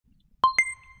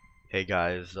Hey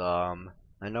guys, I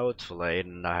know it's late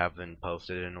and I haven't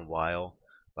posted in a while,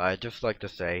 but I'd just like to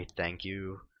say thank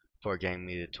you for getting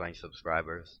me to 20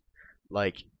 subscribers.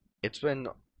 Like, it's been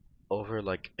over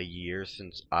like a year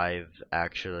since I've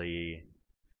actually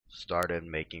started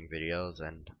making videos,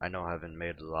 and I know I haven't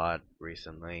made a lot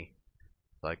recently.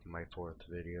 Like, my fourth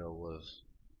video was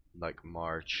like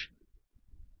March,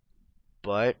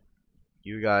 but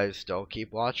you guys still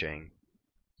keep watching.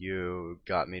 You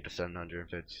got me to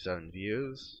 757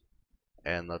 views.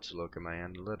 And let's look at my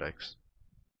analytics.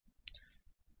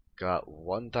 Got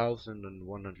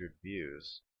 1,100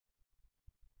 views,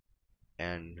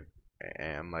 and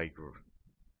and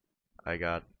I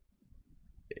got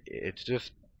it's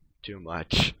just too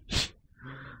much.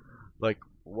 Like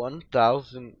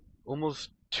 1,000, almost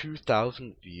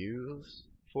 2,000 views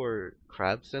for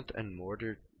Crab Synth and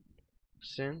Mortar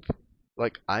Synth.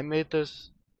 Like I made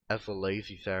this as a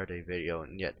lazy Saturday video,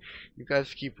 and yet you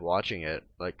guys keep watching it.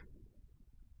 Like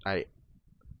I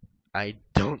I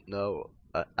don't know.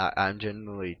 I'm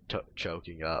genuinely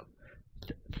choking up.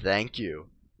 Thank you.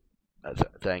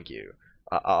 Thank you.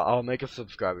 I'll make a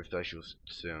subscriber special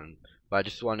soon, but I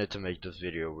just wanted to make this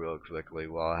video real quickly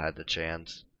while I had the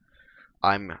chance.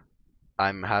 I'm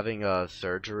I'm having a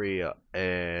surgery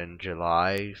in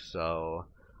July, so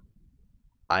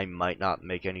I might not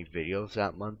make any videos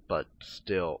that month, but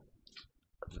still,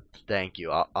 thank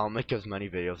you. I'll make as many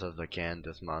videos as I can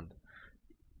this month.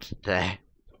 Th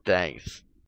Thanks.